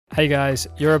Hey guys,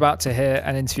 you're about to hear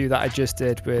an interview that I just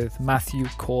did with Matthew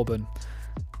Corbin.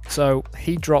 So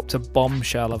he dropped a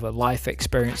bombshell of a life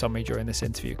experience on me during this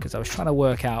interview because I was trying to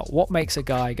work out what makes a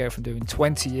guy go from doing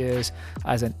 20 years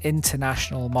as an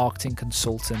international marketing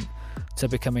consultant to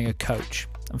becoming a coach.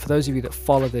 And for those of you that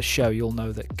follow this show, you'll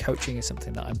know that coaching is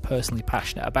something that I'm personally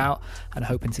passionate about and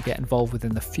hoping to get involved with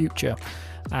in the future.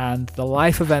 And the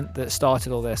life event that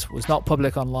started all this was not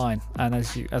public online. And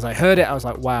as I heard it, I was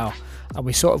like, wow. And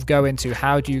we sort of go into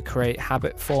how do you create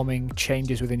habit forming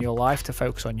changes within your life to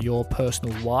focus on your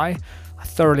personal why. I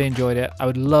thoroughly enjoyed it. I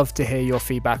would love to hear your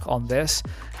feedback on this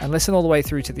and listen all the way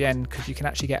through to the end because you can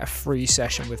actually get a free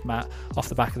session with Matt off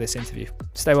the back of this interview.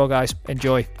 Stay well, guys.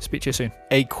 Enjoy. Speak to you soon.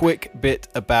 A quick bit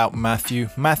about Matthew.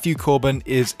 Matthew Corbin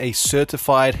is a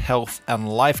certified health and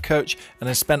life coach and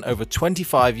has spent over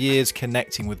 25 years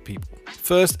connecting with people.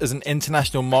 First as an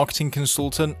international marketing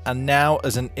consultant and now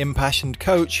as an impassioned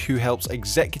coach who helps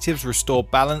executives restore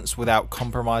balance without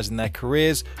compromising their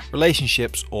careers,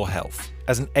 relationships, or health.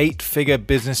 As an 8-figure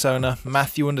business owner,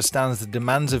 Matthew understands the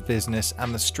demands of business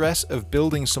and the stress of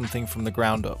building something from the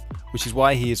ground up, which is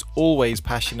why he is always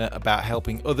passionate about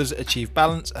helping others achieve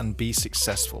balance and be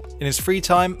successful. In his free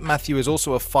time, Matthew is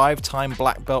also a 5-time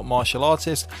black belt martial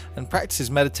artist and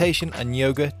practices meditation and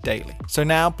yoga daily. So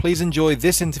now, please enjoy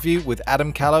this interview with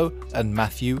Adam Callow and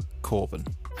Matthew Corbin.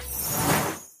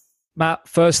 Matt,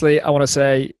 firstly, I want to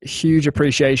say huge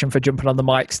appreciation for jumping on the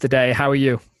mics today. How are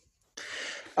you?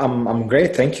 I'm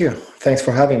great. Thank you. Thanks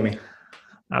for having me.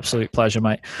 Absolute pleasure,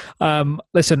 mate.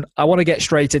 Listen, I want to get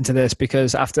straight into this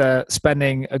because after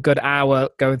spending a good hour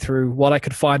going through what I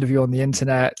could find of you on the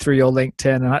internet, through your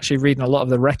LinkedIn, and actually reading a lot of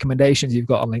the recommendations you've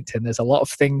got on LinkedIn, there's a lot of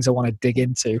things I want to dig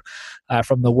into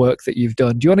from the work that you've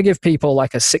done. Do you want to give people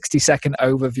like a 60-second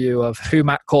overview of who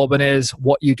Matt Corbin is,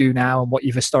 what you do now, and what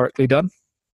you've historically done?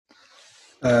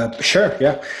 Sure.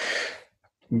 Yeah.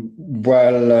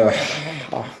 Well,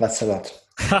 that's a lot.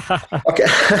 Okay.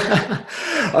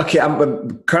 Okay.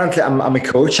 I'm a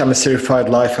coach. I'm a certified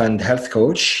life and health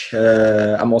coach.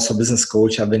 I'm also a business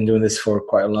coach. I've been doing this for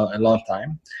quite a long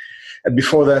time.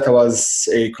 Before that, I was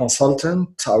a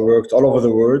consultant. I worked all over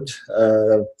the world.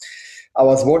 I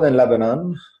was born in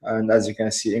Lebanon, and as you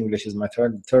can see, English is my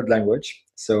third language.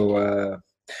 So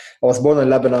I was born in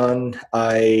Lebanon.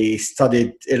 I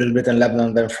studied a little bit in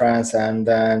Lebanon, then France, and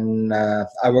then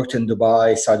I worked in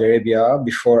Dubai, Saudi Arabia,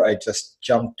 before I just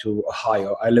jumped to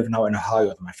Ohio. I live now in Ohio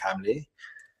with my family.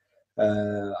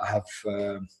 I have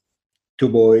 2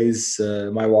 boys,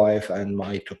 my wife, and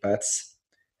my 2 pets.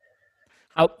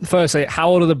 Firstly, how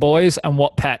old are the boys and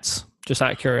what pets? Just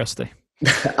out of curiosity.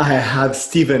 I have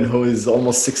Stephen, who is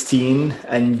almost 16,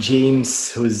 and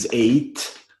James, who's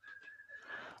 8.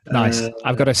 Nice.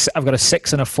 I've got a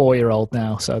 6 and a 4-year-old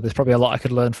now, so there's probably a lot I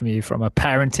could learn from you from a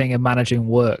parenting and managing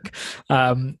work.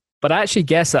 But I actually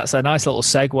guess that's a nice little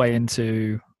segue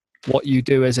into what you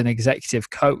do as an executive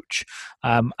coach.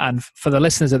 And for the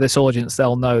listeners of this audience,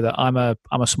 they'll know that I'm a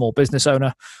small business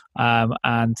owner,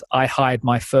 and I hired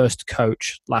my first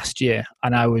coach last year,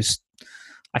 and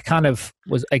I kind of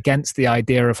was against the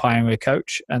idea of hiring a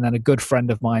coach, and then a good friend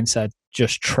of mine said,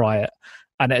 "Just try it."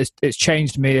 And it's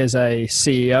changed me as a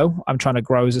CEO. I'm trying to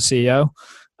grow as a CEO.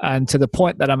 And to the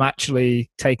point that I'm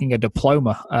actually taking a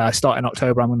diploma. I start in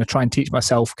October. I'm going to try and teach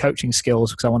myself coaching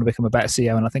skills because I want to become a better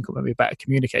CEO and I think I'm going to be a better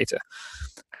communicator.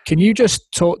 Can you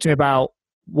just talk to me about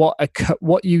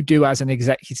what you do as an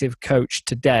executive coach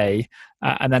today,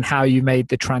 and then how you made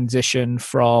the transition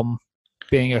from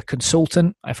being a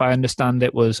consultant, if I understand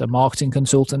it was a marketing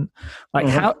consultant. Like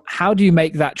how do you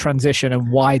make that transition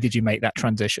and why did you make that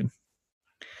transition?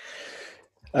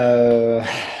 Why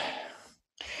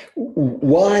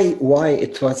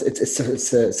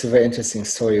it's a very interesting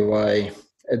story. Why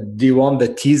do you want the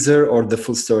teaser or the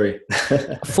full story?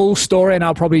 Full story, and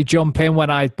I'll probably jump in when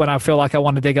I feel like I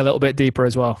want to dig a little bit deeper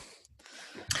as well.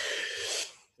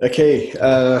 Okay.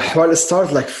 Well, it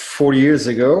started like 4 years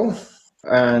ago,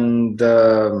 and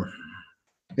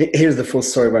here's the full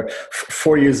story. But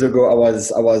 4 years ago,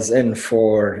 I was in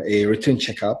for a routine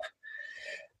checkup.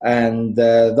 And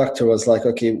the doctor was like,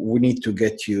 okay, we need to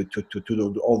get you to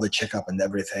do all the checkup and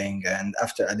everything. And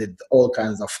after I did all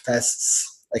kinds of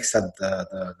tests, except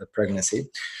the pregnancy.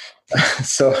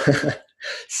 So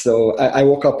I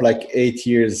woke up like 8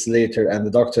 years later, and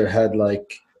the doctor had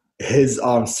like his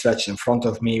arm stretched in front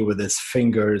of me with his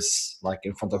fingers like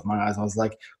in front of my eyes. I was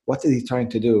like, what is he trying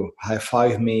to do? High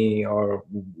five me, or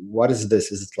what is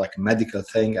this? Is it like a medical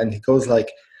thing? And he goes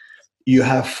like, you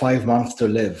have 5 months to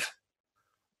live.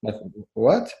 Like,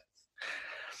 what?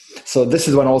 So this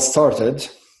is when all started.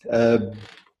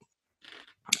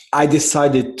 I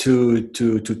decided to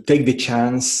take the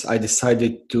chance. I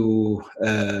decided to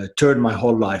turn my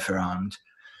whole life around.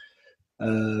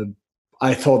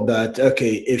 I thought that,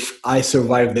 okay, if I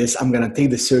survive this, I'm going to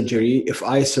take the surgery. If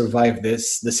I survive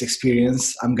this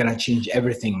experience, I'm going to change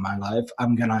everything in my life.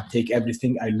 I'm going to take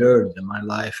everything I learned in my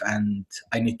life and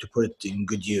I need to put it in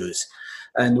good use.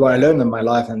 And what I learned in my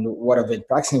life and what I've been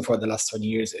practicing for the last 20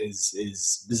 years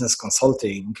is business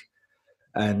consulting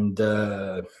and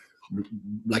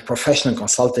like professional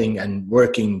consulting and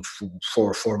working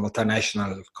for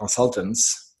multinational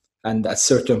consultants. And at a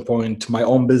certain point, my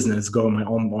own business, starting my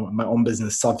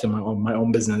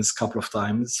own business a couple of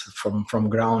times from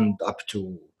ground up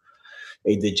to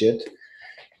 8-digit.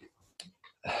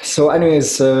 So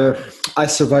anyways, I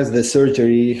survived the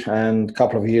surgery, and a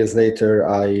couple of years later,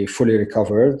 I fully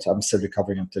recovered. I'm still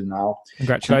recovering until now.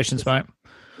 Congratulations, mate.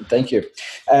 Thank you.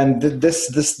 And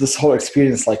this whole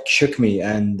experience like shook me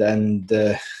and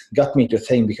got me to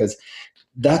think, because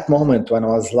that moment when I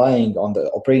was lying on the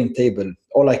operating table,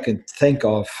 all I could think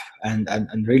of and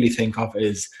really think of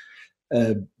is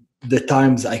the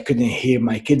times I couldn't hear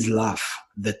my kids laugh,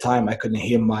 the time I couldn't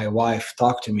hear my wife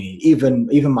talk to me,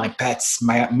 even my pets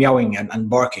meowing and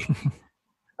barking.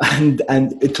 and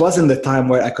it wasn't the time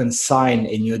where I could sign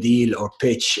a new deal or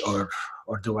pitch or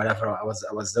do whatever I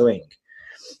was doing.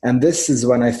 And this is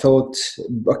when I thought,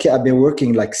 okay, I've been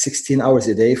working like 16 hours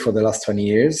a day for the last 20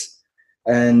 years.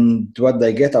 And what did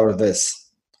I get out of this?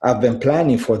 I've been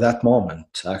planning for that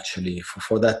moment, actually,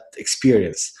 for that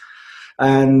experience.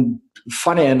 And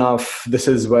funny enough, this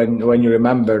is when you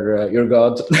remember your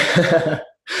God.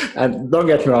 And don't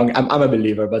get me wrong, I'm a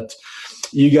believer, but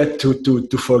you get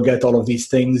to forget all of these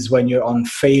things when you're on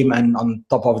fame and on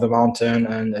top of the mountain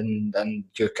and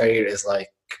your career is like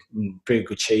in pretty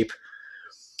good shape.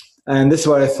 And this is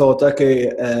where I thought,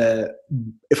 okay,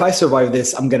 if I survive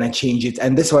this, I'm going to change it.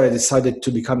 And this is where I decided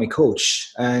to become a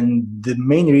coach. And the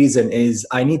main reason is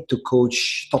I need to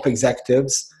coach top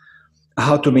executives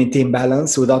how to maintain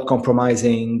balance without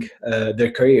compromising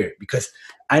their career. Because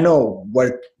I know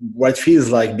what it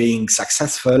feels like being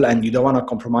successful, and you don't want to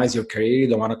compromise your career. You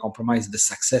don't want to compromise the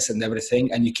success and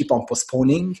everything. And you keep on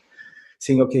postponing,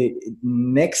 saying, okay,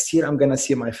 next year I'm going to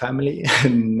see my family.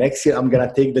 Next year I'm going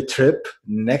to take the trip.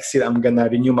 Next year I'm going to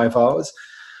renew my vows.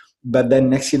 But then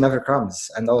next year never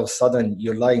comes. And all of a sudden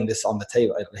you're lying this on the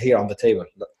table, here on the table,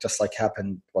 just like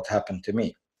what happened to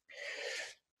me.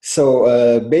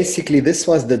 So basically this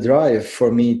was the drive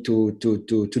for me to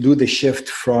do the shift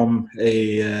from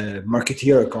a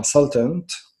marketeer or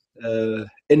consultant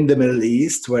in the Middle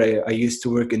East, where I used to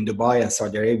work in Dubai and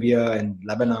Saudi Arabia and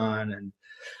Lebanon,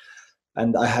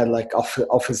 and I had like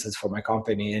offices for my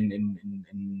company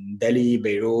in Delhi,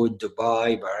 Beirut,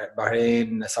 Dubai,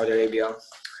 Bahrain, Saudi Arabia.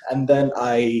 And then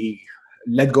I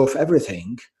let go of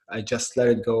everything. I just let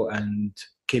it go and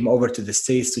came over to the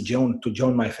States to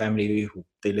join my family.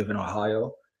 They live in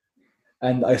Ohio.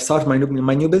 And I started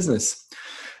my new business.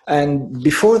 And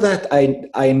before that,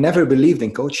 I never believed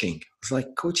in coaching. I was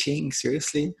like, coaching,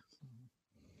 seriously?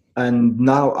 And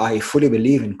now I fully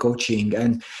believe in coaching.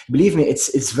 And believe me,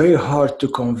 it's very hard to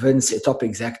convince a top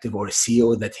executive or a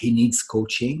CEO that he needs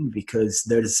coaching, because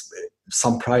there's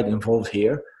some pride involved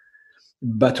here.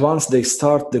 But once they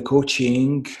start the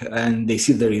coaching and they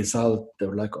see the result,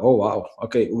 they're like, oh, wow,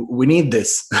 okay, we need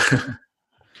this.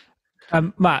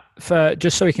 Matt,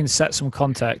 just so we can set some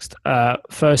context,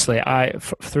 firstly,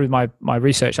 through my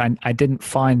research, I didn't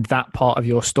find that part of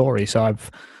your story. So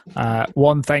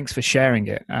thanks for sharing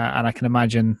it. And I can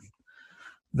imagine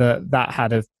that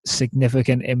had a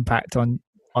significant impact on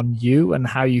you and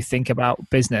how you think about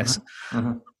business.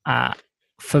 Mm-hmm.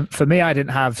 For me, I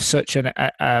didn't have such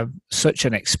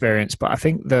an experience, but I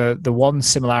think the one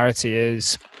similarity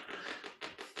is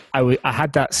I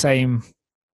had that same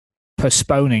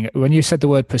postponing. When you said the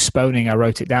word postponing, I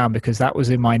wrote it down because that was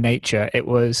in my nature. It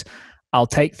was, I'll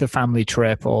take the family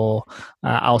trip, or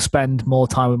I'll spend more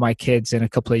time with my kids in a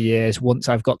couple of years once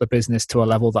I've got the business to a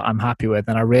level that I'm happy with.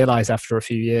 And I realized after a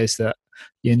few years that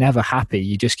you're never happy.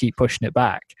 You just keep pushing it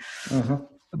back. Uh-huh.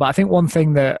 But I think one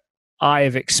thing that I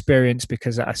have experienced,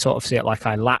 because I sort of see it like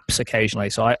I lapse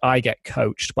occasionally. So I get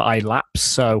coached, but I lapse.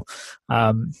 So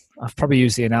I've probably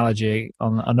used the analogy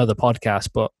on another podcast,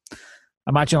 but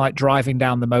imagine like driving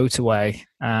down the motorway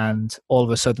and all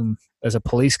of a sudden there's a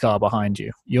police car behind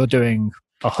you. You're doing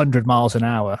 100 miles an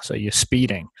hour, so you're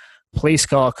speeding. Police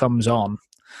car comes on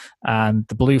and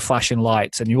the blue flashing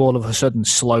lights, and you all of a sudden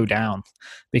slow down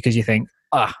because you think,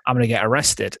 I'm going to get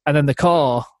arrested. And then the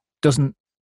car doesn't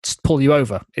pull you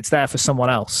over. It's there for someone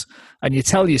else. And you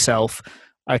tell yourself,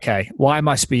 okay, why am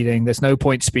I speeding? There's no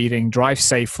point speeding. Drive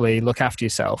safely. Look after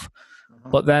yourself.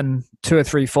 But then 2 or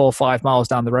 3, 4, 5 miles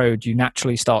down the road, you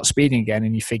naturally start speeding again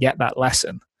and you forget that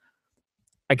lesson.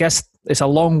 I guess it's a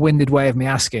long-winded way of me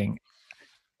asking,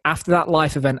 after that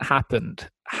life event happened,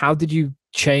 how did you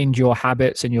change your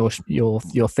habits and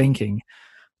your thinking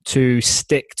to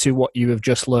stick to what you have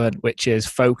just learned, which is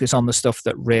focus on the stuff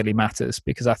that really matters?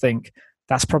 Because I think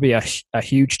that's probably a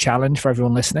huge challenge for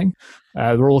everyone listening.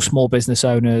 We're all small business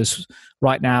owners.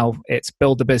 Right now, it's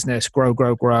build the business, grow,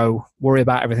 worry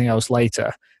about everything else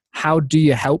later. How do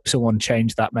you help someone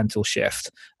change that mental shift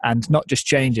and not just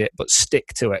change it, but stick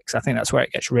to it? Because I think that's where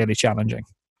it gets really challenging.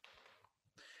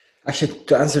 Actually,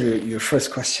 to answer your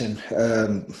first question,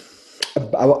 I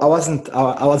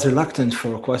was reluctant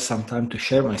for quite some time to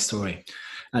share my story,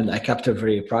 and I kept it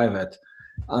very private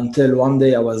until one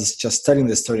day I was just telling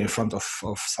the story in front of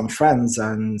some friends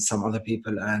and some other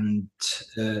people, and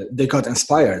they got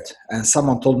inspired, and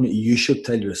someone told me, you should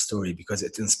tell your story because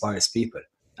it inspires people.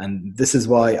 And this is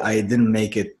why I didn't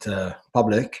make it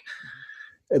public,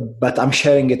 but I'm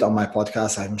sharing it on my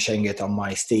podcast. I'm sharing it on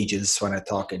my stages when I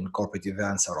talk in corporate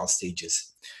events or on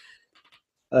stages.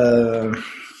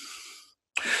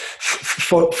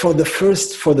 For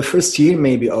the first year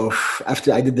maybe of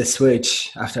after I did the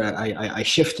switch, after I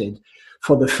shifted,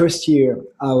 for the first year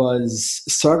I was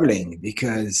struggling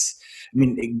because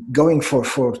going for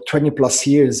 20 plus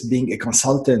years being a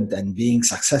consultant and being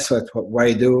successful at what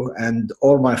I do, and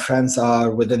all my friends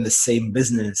are within the same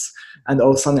business, and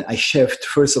all of a sudden I shift.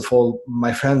 First of all,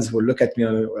 my friends will look at me,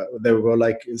 they were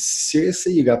like,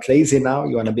 seriously, you got lazy now,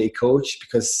 you want to be a coach?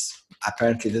 Because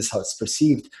apparently this is how it's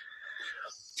perceived.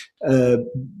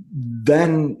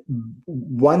 Then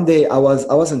one day I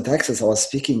was in Texas. I was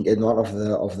speaking in one of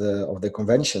the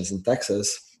conventions in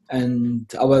Texas, and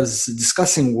I was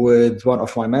discussing with one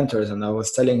of my mentors, and I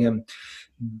was telling him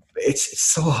it's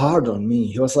so hard on me.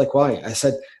 He was like, why? I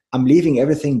said, I'm leaving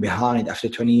everything behind after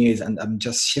 20 years and I'm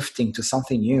just shifting to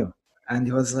something new. And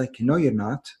he was like, no, you're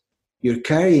not. You're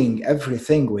carrying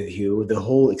everything with you, the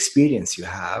whole experience you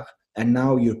have, and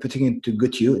now you're putting it to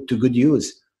good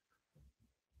use.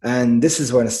 And this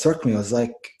is when it struck me. I was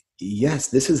like, yes,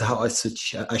 this is how I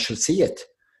should see it.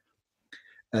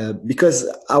 Because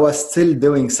I was still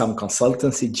doing some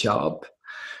consultancy job.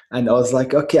 And I was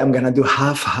like, okay, I'm going to do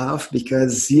half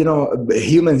because,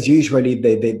 humans usually,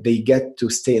 they get to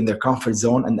stay in their comfort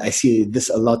zone. And I see this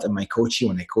a lot in my coaching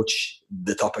when I coach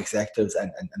the top executives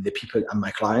and the people and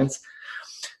my clients.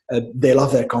 They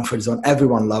love their comfort zone.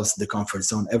 Everyone loves the comfort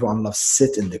zone. Everyone loves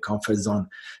sit in the comfort zone.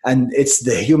 And it's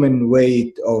the human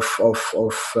way of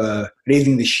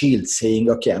raising the shield, saying,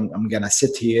 okay, I'm going to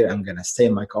sit here. I'm going to stay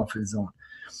in my comfort zone.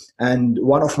 And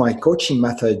one of my coaching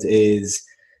methods is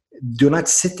do not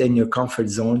sit in your comfort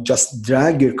zone. Just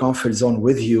drag your comfort zone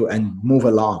with you and move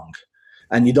along.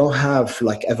 And you don't have,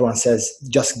 like everyone says,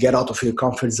 just get out of your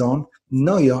comfort zone.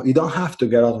 No, you don't have to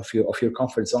get out of your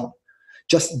comfort zone.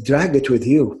 Just drag it with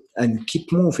you and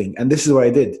keep moving. And this is what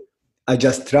I did. I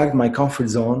just dragged my comfort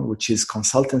zone, which is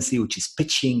consultancy, which is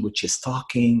pitching, which is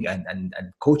talking and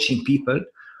coaching people.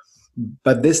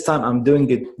 But this time I'm doing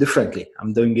it differently.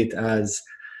 I'm doing it as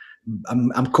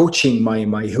I'm coaching my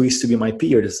who used to be my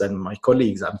peers and my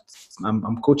colleagues.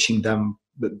 I'm coaching them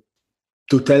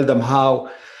to tell them how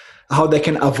they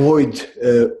can avoid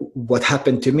what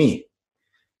happened to me.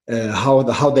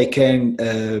 How they can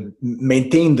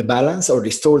maintain the balance or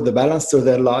restore the balance to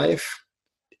their life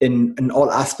in all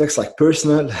aspects, like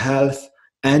personal, health,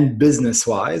 and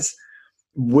business-wise,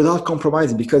 without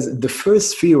compromising. Because the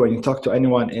first fear when you talk to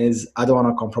anyone is, I don't want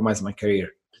to compromise my career.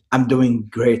 I'm doing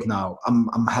great now.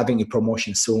 I'm having a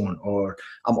promotion soon, or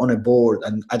I'm on a board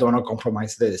and I don't want to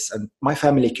compromise this. And my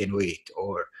family can wait,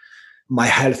 or my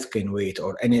health can wait,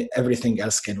 or everything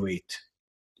else can wait.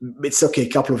 It's okay, a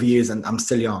couple of years and I'm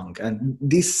still young. And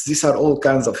these are all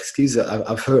kinds of excuses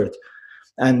I've heard.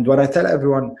 And when I tell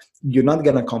everyone, you're not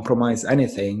going to compromise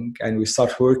anything, and we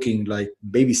start working like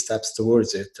baby steps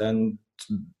towards it, and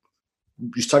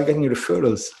you start getting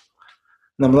referrals.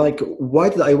 And I'm like, why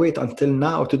did I wait until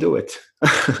now to do it?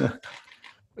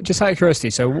 Just out of curiosity,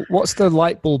 so what's the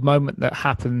light bulb moment that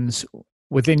happens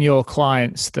within your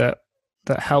clients that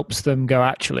helps them go,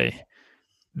 actually,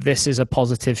 this is a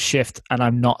positive shift and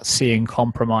I'm not seeing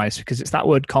compromise? Because it's that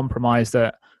word compromise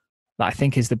that I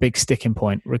think is the big sticking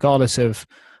point. Regardless of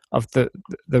the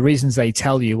reasons they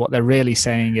tell you, what they're really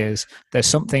saying is, there's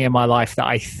something in my life that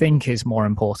I think is more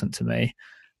important to me,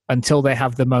 until they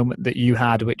have the moment that you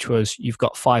had, which was you've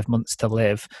got 5 months to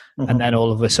live. Mm-hmm. And then all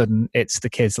of a sudden it's the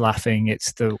kids laughing,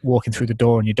 it's the walking through the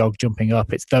door and your dog jumping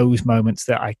up. It's those moments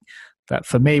that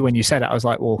for me, when you said it, I was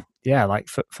like, well, yeah, like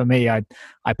for me, I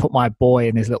put my boy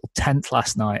in his little tent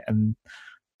last night, and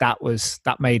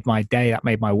that made my day, that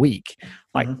made my week.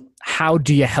 Like, how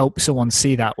do you help someone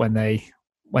see that when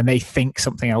they think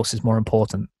something else is more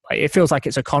important? Like, it feels like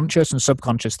it's a conscious and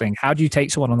subconscious thing. How do you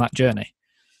take someone on that journey?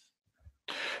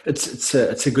 It's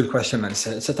a good question, man.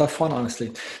 It's a tough one,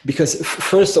 honestly, because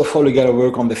first of all, you got to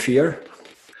work on the fear.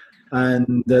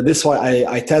 And this is why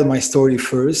I tell my story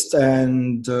first.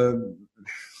 And I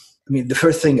mean, the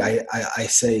first thing I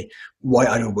say, why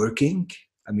are you working?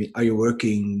 I mean, are you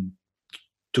working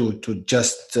to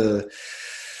just,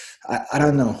 I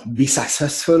don't know, be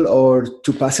successful, or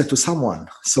to pass it to someone?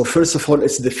 So first of all,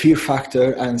 it's the fear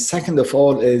factor. And second of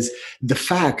all is the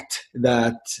fact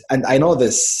that, and I know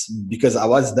this because I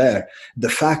was there, the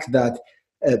fact that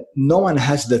no one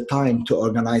has the time to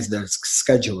organize their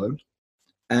schedule.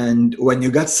 And when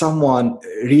you got someone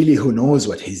really who knows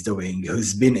what he's doing,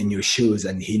 who's been in your shoes,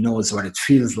 and he knows what it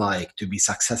feels like to be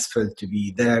successful, to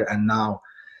be there and now,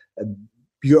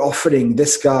 you're offering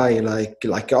this guy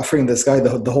like offering this guy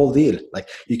the whole deal. Like,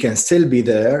 you can still be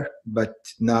there, but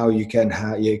now you can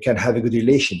have a good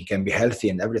relation, you can be healthy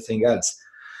and everything else.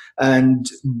 And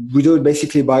we do it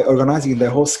basically by organizing the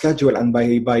whole schedule and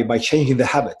by changing the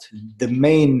habit. The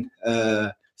main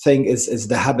thing is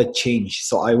the habit change.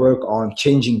 So I work on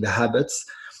changing the habits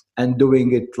and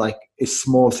doing it like a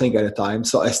small thing at a time.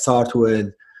 So I start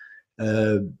with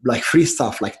like free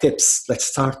stuff, like tips. Let's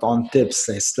start on tips.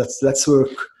 Let's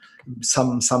work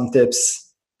some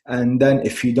tips, and then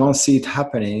if you don't see it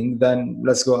happening, then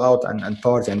let's go out and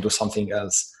party and do something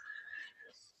else.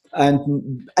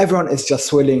 And everyone is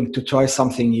just willing to try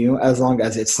something new, as long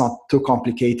as it's not too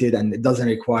complicated and it doesn't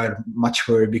require much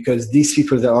work, because these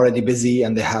people, they're already busy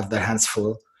and they have their hands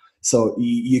full. So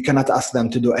you cannot ask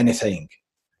them to do anything.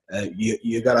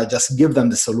 You gotta just give them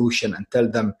the solution and tell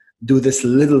them, do this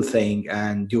little thing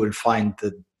and you'll find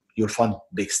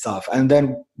big stuff. And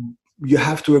then you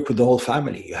have to work with the whole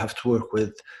family. You have to work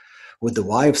with the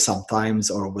wife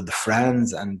sometimes, or with the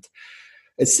friends, and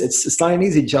it's not an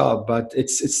easy job, but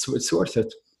it's worth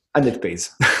it, and it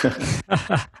pays.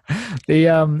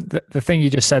 The thing you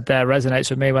just said there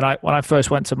resonates with me. When I first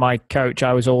went to my coach,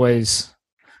 I was always,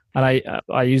 and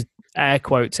I used air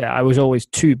quotes here, I was always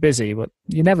too busy. But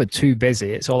you're never too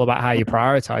busy. It's all about how you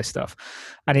prioritize stuff.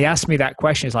 And he asked me that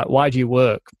question. It's like, why do you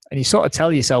work? And you sort of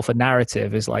tell yourself a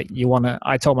narrative is like,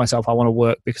 I told myself I want to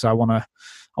work because I want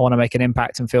to make an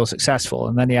impact and feel successful.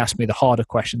 And then he asked me the harder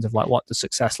questions of like, what does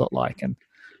success look like? And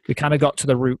we kind of got to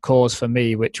the root cause for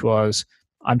me, which was,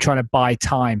 I'm trying to buy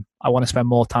time. I want to spend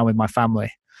more time with my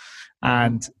family.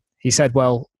 And he said,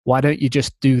 well, why don't you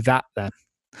just do that then?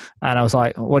 And I was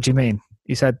like, what do you mean?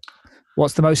 He said,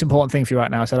 what's the most important thing for you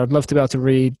right now? I said, I'd love to be able to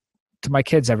read to my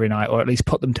kids every night, or at least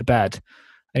put them to bed.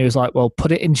 And he was like, well,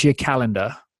 put it into your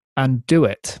calendar and do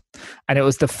it. And it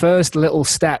was the first little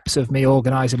steps of me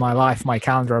organizing my life, my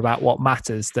calendar, about what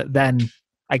matters, that then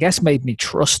I guess made me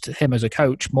trust him as a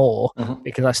coach more,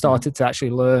 because I started to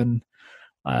actually learn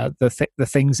the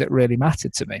things that really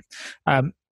mattered to me.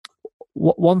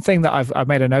 One thing that I've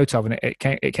made a note of, and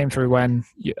it came through when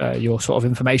your sort of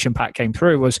information pack came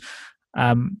through, was,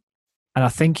 and I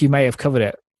think you may have covered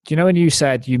it. Do you know when you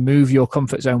said you move your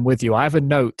comfort zone with you? I have a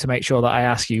note to make sure that I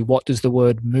ask you, what does the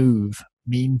word move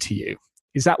mean to you?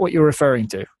 Is that what you're referring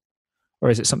to, or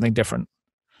is it something different?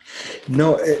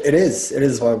 No, it is. It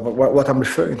is what I'm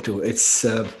referring to. It's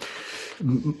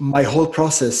my whole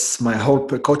process, my whole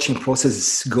coaching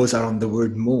process goes around the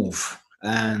word move.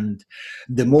 And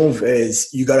the move is,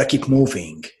 you got to keep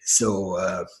moving.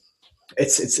 So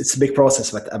it's a big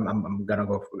process, but I'm going to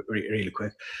go really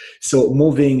quick. So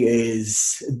moving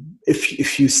is,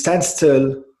 if you stand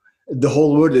still, the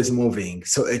whole world is moving.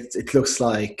 So it looks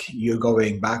like you're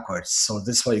going backwards. So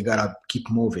that's why you got to keep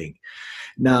moving.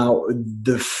 Now,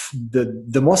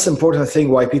 the most important thing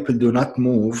why people do not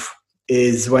move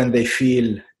is when they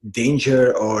feel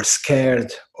danger or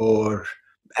scared or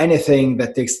anything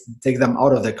that take them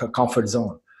out of their comfort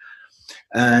zone.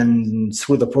 And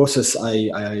through the process, I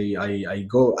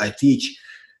teach,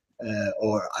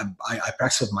 or I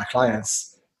practice with my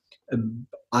clients.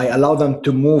 I allow them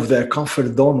to move their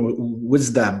comfort zone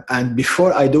with them. And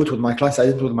before I do it with my clients, I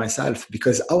did it with myself,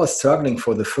 because I was struggling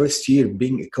for the first year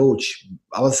being a coach.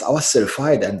 I was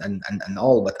certified and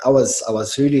all, but I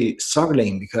was really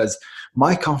struggling because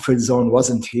my comfort zone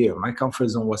wasn't here. My comfort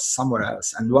zone was somewhere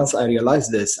else. And once I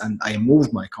realized this, and I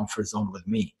moved my comfort zone with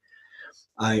me,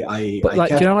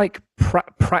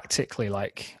 practically,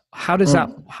 like, how does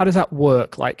that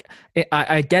work? Like,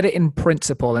 I get it in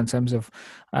principle in terms of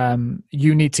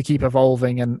you need to keep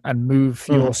evolving and move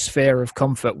your sphere of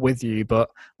comfort with you. But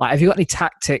like, have you got any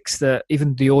tactics that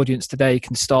even the audience today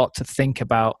can start to think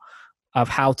about of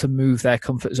how to move their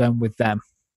comfort zone with them?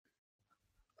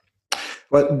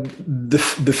 Well,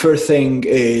 the first thing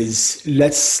is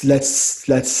let's know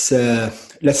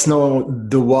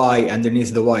the why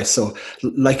underneath the why. So,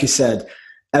 like you said,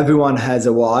 everyone has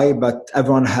a why, but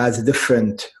everyone has a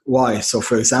different why. So,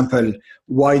 for example,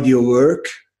 why do you work?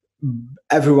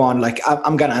 Everyone, like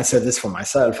I'm gonna answer this for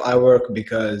myself. I work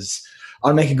because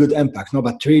I'll make a good impact. No,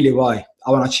 but really, why?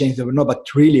 I want to change the world. No, but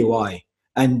really, why?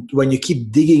 And when you keep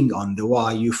digging on the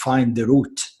why, you find the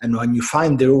root. And when you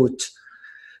find the root,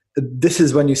 this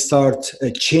is when you start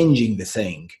changing the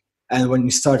thing, and when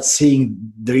you start seeing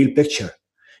the real picture.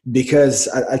 Because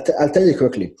I'll tell you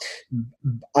quickly,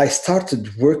 I started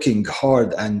working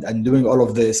hard and doing all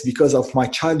of this because of my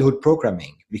childhood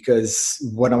programming. Because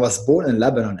when I was born in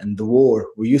Lebanon in the war,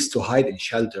 we used to hide in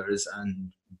shelters,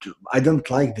 and I don't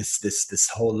like this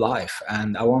whole life,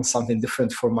 and I want something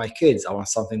different for my kids. I want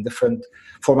something different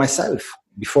for myself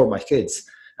before my kids,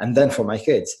 and then for my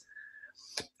kids.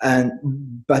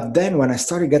 But then when I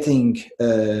started getting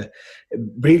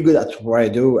really good at what I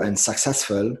do and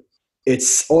successful,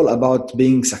 it's all about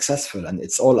being successful, and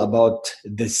it's all about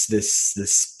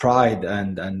this pride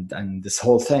and this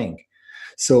whole thing.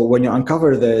 So when you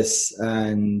uncover this,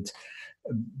 and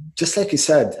just like you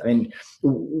said, I mean,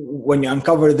 when you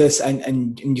uncover this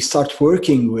and you start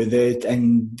working with it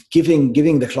and giving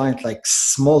the client like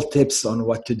small tips on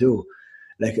what to do.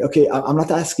 Like, okay, I'm not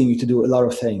asking you to do a lot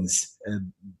of things.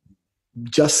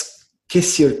 Just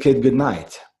kiss your kid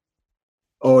goodnight,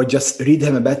 or just read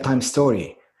him a bedtime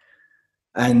story.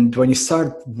 And when you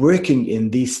start working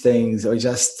in these things, or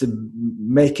just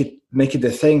make it a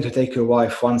thing to take your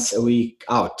wife once a week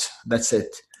out, that's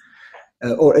it.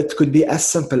 Or it could be as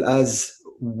simple as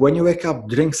when you wake up,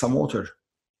 drink some water.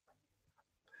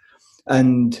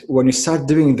 And when you start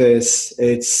doing this,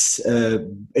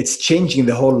 it's changing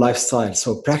the whole lifestyle.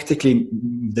 So practically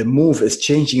the move is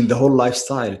changing the whole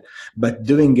lifestyle, but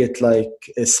doing it like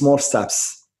small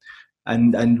steps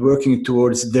and working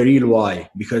towards the real why,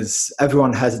 because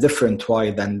everyone has a different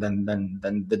why than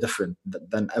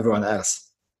everyone else.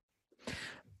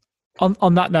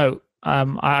 On that note,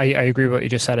 I agree with what you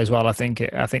just said as well. I think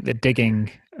the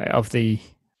digging of the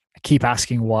keep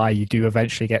asking why, you do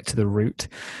eventually get to the root.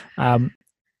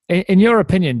 In your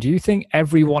opinion, do you think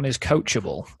everyone is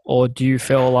coachable, or do you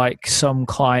feel like some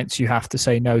clients you have to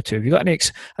say no to? Have you got any?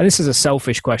 And this is a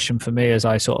selfish question for me as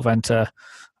I sort of enter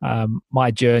my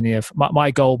journey of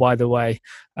my goal. By the way,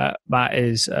 Matt,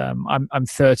 is I'm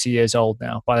 30 years old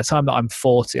now. By the time that I'm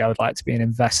 40, I would like to be an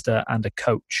investor and a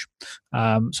coach.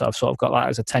 So I've sort of got that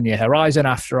as a 10-year horizon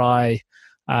after I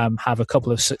have a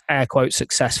couple of air quote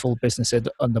successful businesses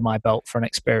under my belt for an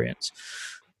experience.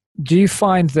 Do you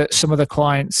find that some of the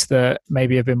clients that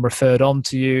maybe have been referred on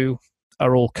to you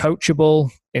are all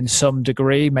coachable in some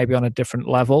degree, maybe on a different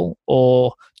level,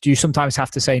 or do you sometimes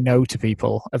have to say no to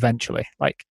people eventually?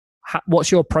 Like,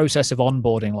 what's your process of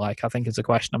onboarding like? I think is a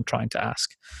question I'm trying to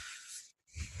ask.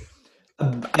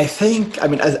 I think, I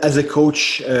mean, as a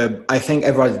coach, I think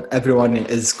everyone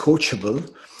is coachable.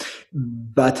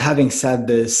 But having said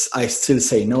this, I still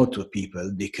say no to people,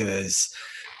 because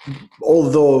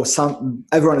although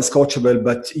everyone is coachable,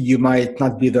 but you might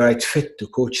not be the right fit to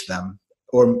coach them,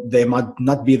 or they might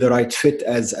not be the right fit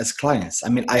as clients. I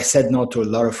mean, I said no to a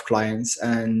lot of clients,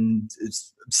 and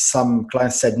some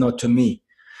clients said no to me.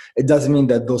 It doesn't mean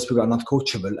that those people are not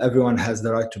coachable. Everyone has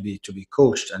the right to be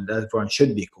coached, and everyone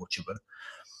should be coachable.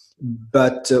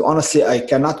 But honestly, I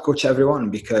cannot coach everyone,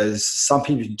 because some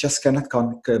people you just cannot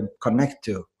connect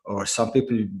to, or some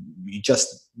people you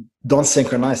just don't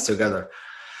synchronize together.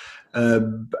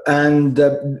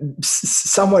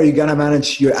 Somewhere you're gonna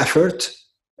manage your effort.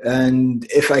 And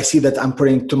if I see that I'm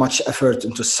putting too much effort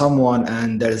into someone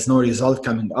and there is no result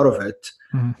coming out of it,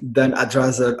 then I'd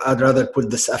rather put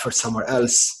this effort somewhere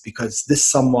else, because this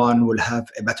someone will have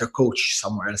a better coach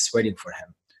somewhere else waiting for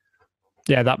him.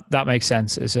 Yeah, that makes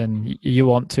sense. As in, you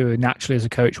want to naturally, as a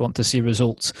coach, want to see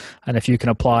results, and if you can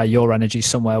apply your energy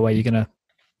somewhere where you're going to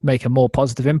make a more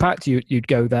positive impact, you'd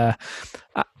go there.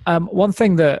 One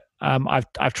thing that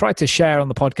I've tried to share on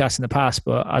the podcast in the past,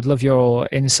 but I'd love your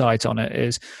insight on it,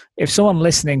 is if someone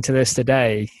listening to this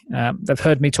today, they've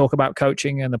heard me talk about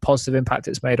coaching and the positive impact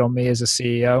it's made on me as a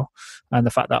CEO, and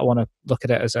the fact that I want to look at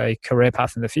it as a career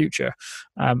path in the future.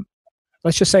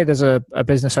 Let's just say there's a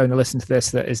business owner listening to this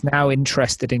that is now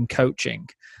interested in coaching.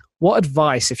 What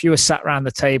advice, if you were sat around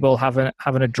the table having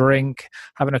a drink,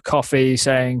 having a coffee,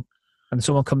 saying, and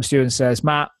someone comes to you and says,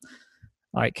 Matt,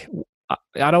 like,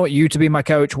 I don't want you to be my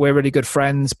coach. We're really good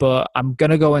friends, but I'm going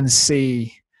to go and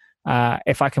see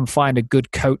if I can find a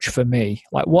good coach for me.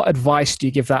 Like, what advice do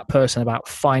you give that person about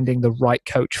finding the right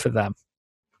coach for them?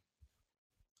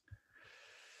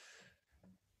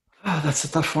 Oh, that's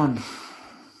a tough one.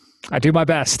 I do my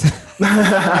best.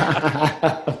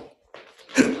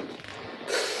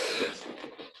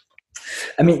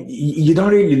 I mean, you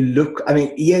don't really look. I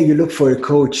mean, yeah, you look for a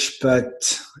coach,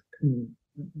 but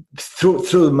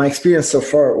through my experience so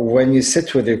far, when you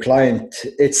sit with your client,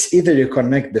 it's either you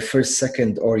connect the first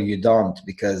second or you don't,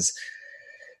 because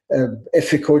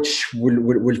if a coach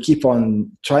will keep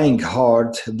on trying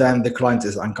hard, then the client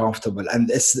is uncomfortable, and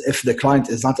if the client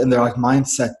is not in the right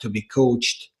mindset to be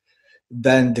coached,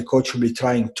 then the coach will be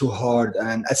trying too hard,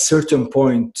 and at a certain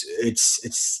point,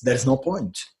 it's there's no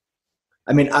point.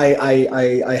 I mean,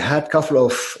 I had a couple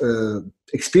of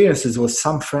experiences with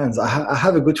some friends. I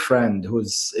have a good friend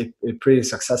who's a pretty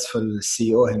successful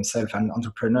CEO himself, an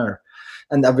entrepreneur.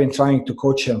 And I've been trying to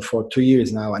coach him for 2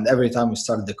 years now. And every time we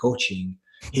start the coaching,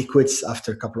 he quits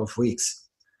after a couple of weeks.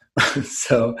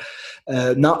 So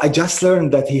now I just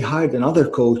learned that he hired another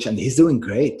coach and he's doing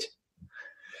great.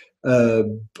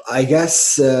 I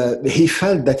guess he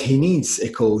felt that he needs a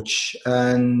coach,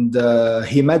 and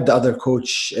he met the other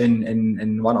coach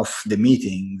in one of the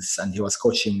meetings, and he was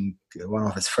coaching one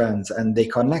of his friends, and they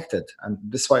connected. And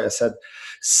this is why I said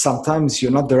sometimes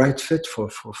you're not the right fit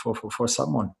for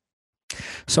someone.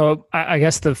 So I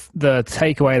guess the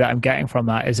takeaway that I'm getting from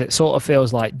that is it sort of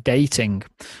feels like dating.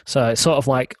 So it's sort of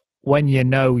like when you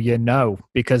know,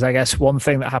 because I guess one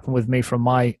thing that happened with me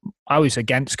I was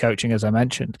against coaching, as I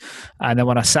mentioned. And then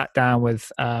when I sat down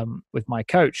with my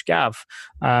coach, Gav,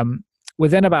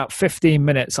 within about 15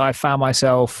 minutes, I found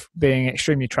myself being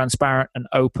extremely transparent and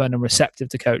open and receptive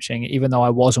to coaching, even though I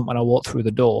wasn't when I walked through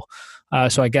the door.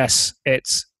 So I guess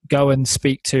it's go and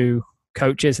speak to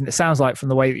coaches. And it sounds like from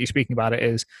the way that you're speaking about it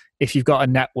is if you've got a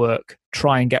network,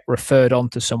 try and get referred on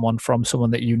to someone from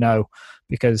someone that you know,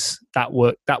 because that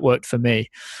worked for me.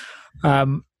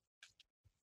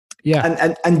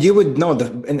 Yeah. And you would know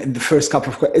in the first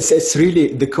couple of questions, it's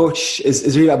really, the coach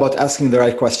is really about asking the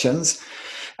right questions.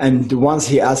 And once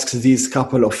he asks these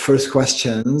couple of first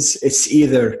questions, it's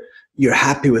either you're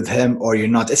happy with him or you're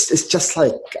not. It's just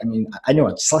like, I mean, I know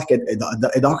it's like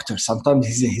a doctor. Sometimes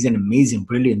he's an amazing,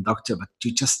 brilliant doctor, but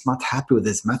you're just not happy with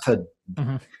his method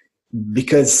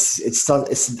because it's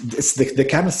the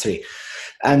chemistry.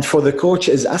 And for the coach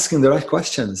is asking the right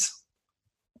questions.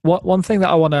 One thing that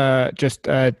I want to just,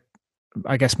 I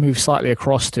guess, move slightly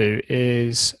across to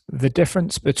is the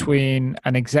difference between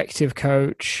an executive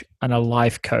coach and a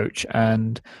life coach.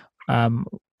 And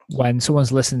when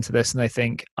someone's listening to this and they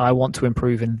think, I want to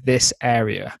improve in this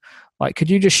area, like, could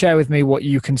you just share with me what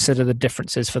you consider the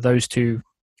differences for those two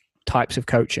types of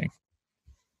coaching?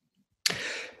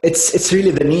 It's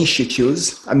really the niche you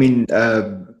choose. I mean,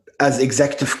 as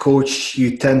executive coach,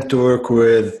 you tend to work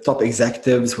with top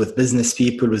executives, with business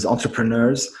people, with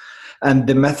entrepreneurs, and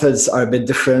the methods are a bit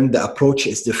different. The approach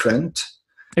is different.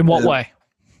 In what way?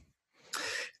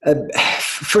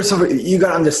 First of all, you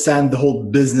gotta understand the whole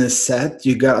business set.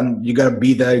 You gotta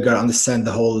be there. You gotta understand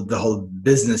the whole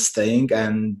business thing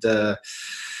and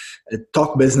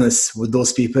talk business with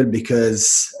those people,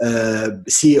 because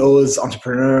CEOs,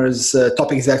 entrepreneurs,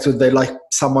 top executives, they like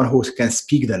someone who can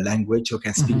speak the language, who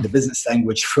can speak the business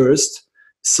language first,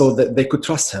 so that they could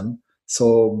trust him.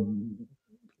 So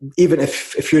even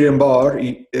if you're in a bar,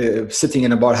 sitting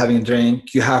in a bar having a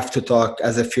drink, you have to talk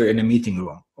as if you're in a meeting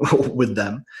room with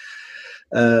them.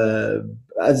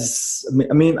 That's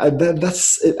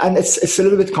and it's a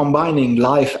little bit combining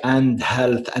life and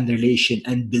health and relation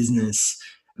and business.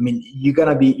 I mean, you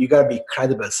gotta be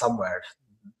credible somewhere.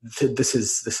 This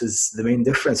is the main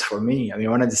difference for me. I mean,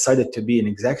 when I decided to be an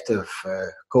executive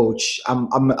coach,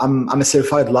 I'm a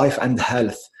certified life and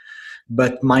health,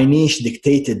 but my niche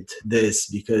dictated this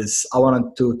because I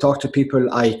wanted to talk to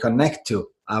people I connect to.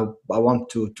 I want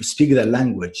to speak their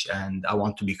language, and I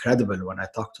want to be credible when I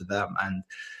talk to them. And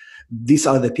these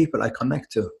are the people I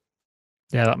connect to.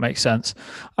 Yeah, that makes sense.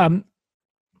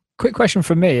 Quick question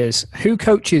for me is, who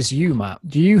coaches you, Matt?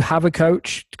 Do you have a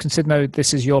coach, considering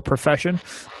this is your profession?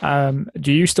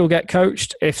 Do you still get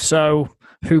coached? If so,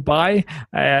 who by?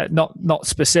 Not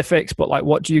specifics, but like,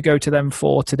 what do you go to them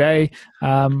for today?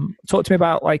 Talk to me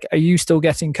about, like, are you still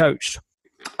getting coached?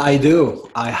 I do.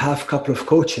 I have a couple of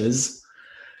coaches.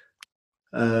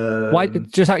 Why?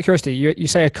 Just out of curiosity, you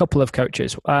say a couple of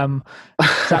coaches. Is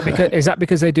that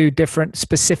because they do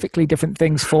specifically different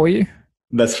things for you?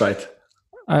 That's right.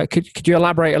 Could you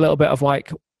elaborate a little bit of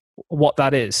like what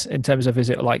that is in terms of, is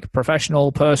it like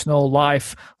professional, personal,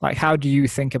 life? Like, how do you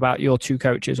think about your two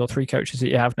coaches or three coaches that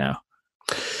you have now?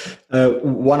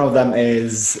 One of them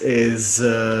is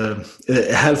a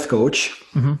health coach,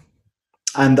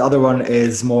 and the other one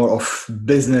is more of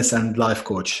business and life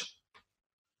coach.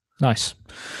 Nice.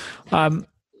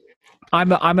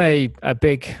 I'm a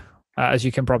big, as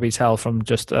you can probably tell from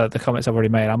just the comments I've already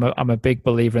made, I'm a big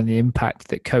believer in the impact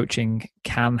that coaching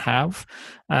can have.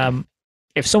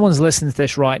 If someone's listening to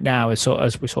this right now, as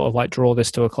we sort of like draw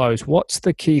this to a close, what's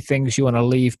the key things you want to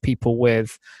leave people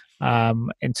with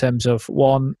in terms of,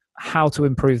 one, how to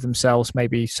improve themselves,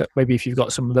 maybe if you've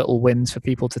got some little wins for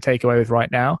people to take away with right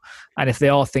now, and if they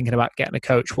are thinking about getting a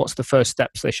coach, what's the first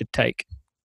steps they should take?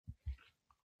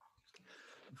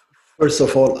 First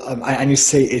of all, and you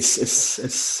say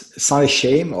it's not a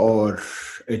shame or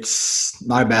it's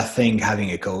not a bad thing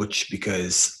having a coach,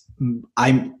 because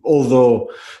I meet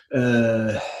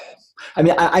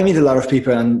a lot of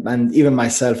people, and even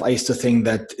myself, I used to think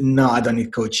that, no, I don't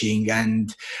need coaching.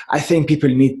 And I think people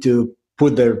need to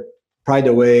put their pride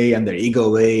away and their ego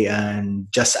away and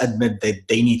just admit that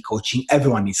they need coaching.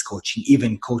 Everyone needs coaching.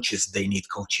 Even coaches, they need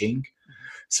coaching.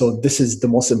 So this is the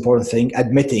most important thing,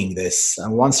 admitting this.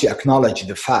 And once you acknowledge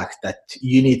the fact that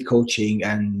you need coaching,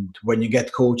 and when you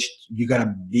get coached, you're going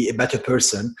to be a better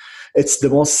person, it's the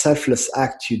most selfless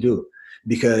act you do.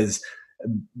 Because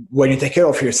when you take care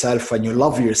of yourself, when you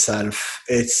love yourself,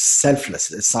 it's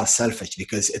selfless. It's not selfish,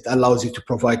 because it allows you to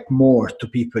provide more to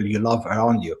people you love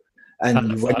around you.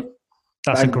 And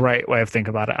that's a great way of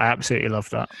thinking about it. I absolutely love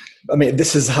that. I mean,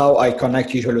 this is how I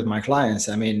connect usually with my clients.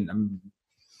 I mean,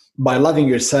 by loving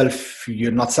yourself,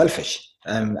 you're not selfish.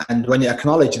 And when you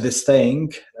acknowledge this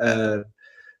thing,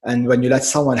 and when you let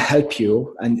someone help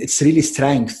you, and it's really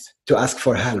strength to ask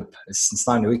for help. It's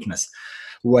not a weakness.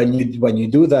 When you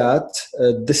do that,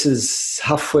 this is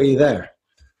halfway there.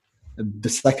 The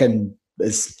second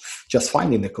is just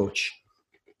finding the coach.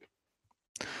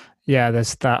 Yeah,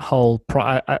 there's that whole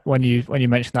when you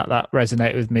mentioned that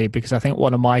resonated with me, because I think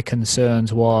one of my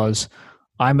concerns was,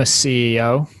 I'm a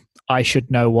CEO, I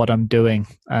should know what I'm doing.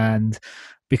 And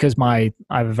because I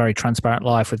have a very transparent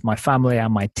life with my family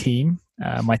and my team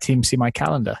see my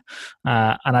calendar.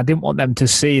 And I didn't want them to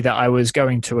see that I was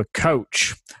going to a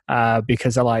coach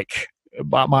because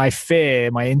my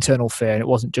fear, my internal fear, and it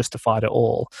wasn't justified at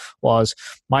all, was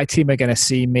my team are going to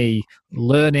see me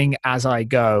learning as I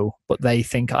go, but they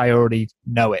think I already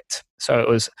know it. So it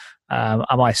was,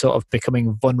 am I sort of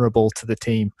becoming vulnerable to the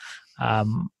team?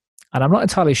 And I'm not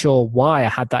entirely sure why I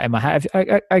had that in my head.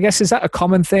 I guess, is that a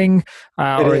common thing?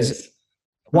 Or is it?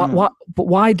 What? But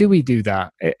why do we do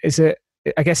that? Is it?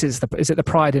 I guess is it the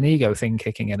pride and ego thing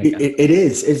kicking in again? It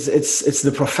is. It's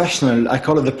the professional. I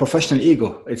call it the professional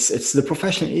ego. It's the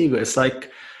professional ego. It's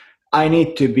like, I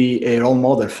need to be a role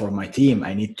model for my team.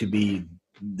 I need to be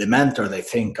the mentor they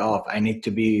think of. I need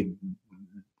to be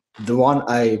the one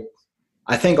I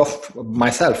think of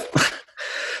myself.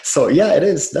 So yeah, it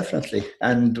is, definitely.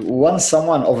 And once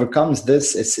someone overcomes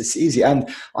this, it's easy. And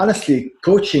honestly,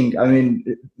 coaching, I mean,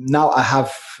 now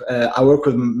I work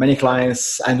with many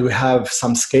clients, and we have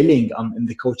some scaling in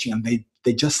the coaching, and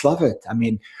they just love it. I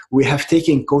mean, we have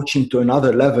taken coaching to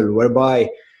another level, whereby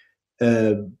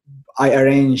I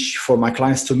arrange for my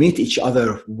clients to meet each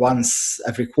other once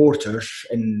every quarter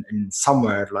in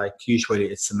somewhere, like usually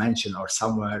it's a mansion or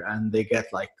somewhere, and they get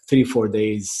like 3-4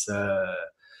 days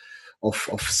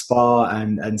of spa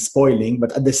and spoiling,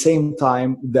 but at the same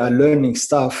time they are learning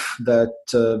stuff that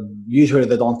usually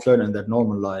they don't learn in their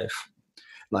normal life,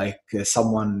 like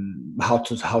how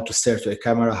to stare to a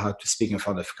camera, how to speak in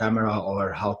front of a camera,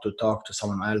 or how to talk to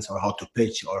someone else, or how to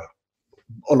pitch, or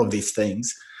all of these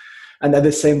things. And at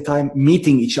the same time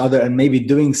meeting each other and maybe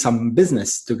doing some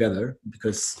business together,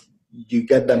 because you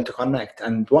get them to connect.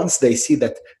 And once they see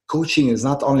that coaching is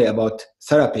not only about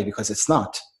therapy, because it's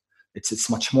not, it's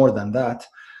much more than that.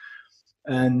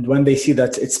 And when they see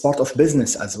that it's part of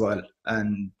business as well,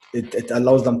 and it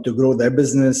allows them to grow their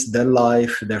business, their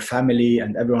life, their family,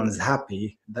 and everyone is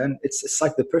happy, then it's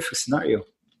like the perfect scenario.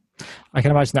 I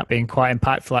can imagine that being quite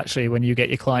impactful, actually, when you get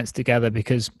your clients together,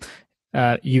 because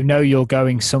you're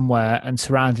going somewhere and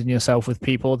surrounding yourself with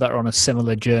people that are on a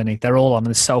similar journey. They're all on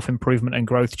a self-improvement and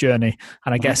growth journey.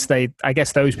 And I guess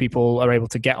those people are able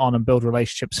to get on and build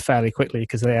relationships fairly quickly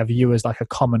because they have you as like a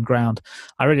common ground.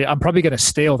 I'm probably going to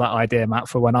steal that idea, Matt,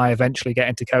 for when I eventually get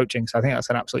into coaching. So I think that's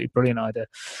an absolutely brilliant idea.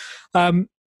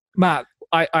 Matt,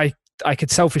 I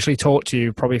could selfishly talk to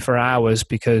you probably for hours,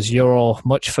 because you're all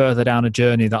much further down a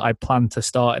journey that I plan to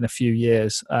start in a few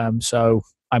years. So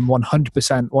I'm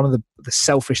 100%. One of the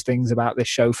selfish things about this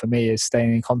show for me is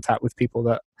staying in contact with people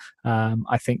that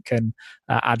I think can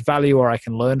add value or I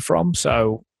can learn from.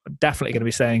 So I'm definitely going to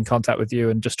be staying in contact with you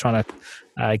and just trying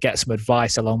to get some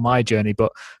advice along my journey.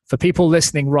 But for people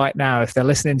listening right now, if they're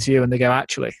listening to you and they go,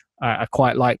 actually, I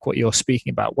quite like what you're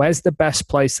speaking about, where's the best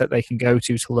place that they can go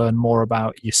to learn more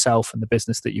about yourself and the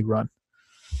business that you run?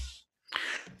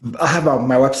 I have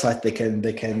my website.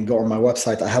 They can go on my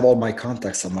website. I have all my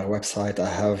contacts on my website.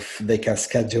 They can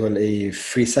schedule a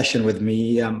free session with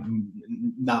me.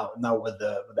 Now with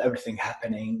everything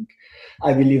happening,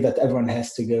 I believe that everyone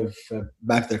has to give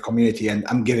back their community, and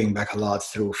I'm giving back a lot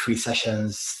through free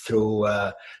sessions, through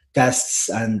tests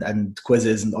and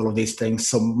quizzes and all of these things.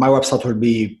 So my website will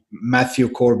be Matthew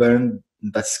Corban.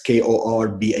 That's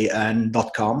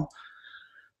KORBAN.com,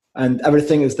 and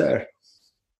everything is there.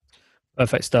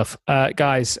 Perfect stuff.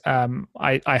 Guys, I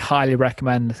highly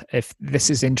recommend, if this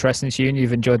is interesting to you and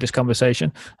you've enjoyed this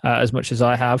conversation as much as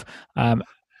I have,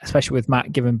 especially with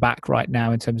Matt giving back right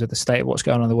now in terms of the state of what's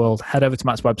going on in the world, head over to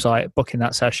Matt's website, book in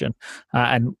that session.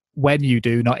 And when you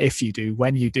do, not if you do,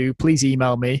 when you do, please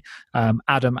email me,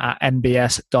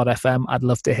 adam@nbs.fm. I'd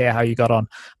love to hear how you got on.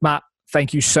 Matt,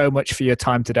 thank you so much for your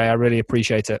time today. I really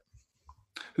appreciate it.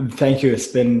 Thank you. It's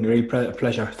been really a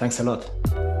pleasure. Thanks a lot.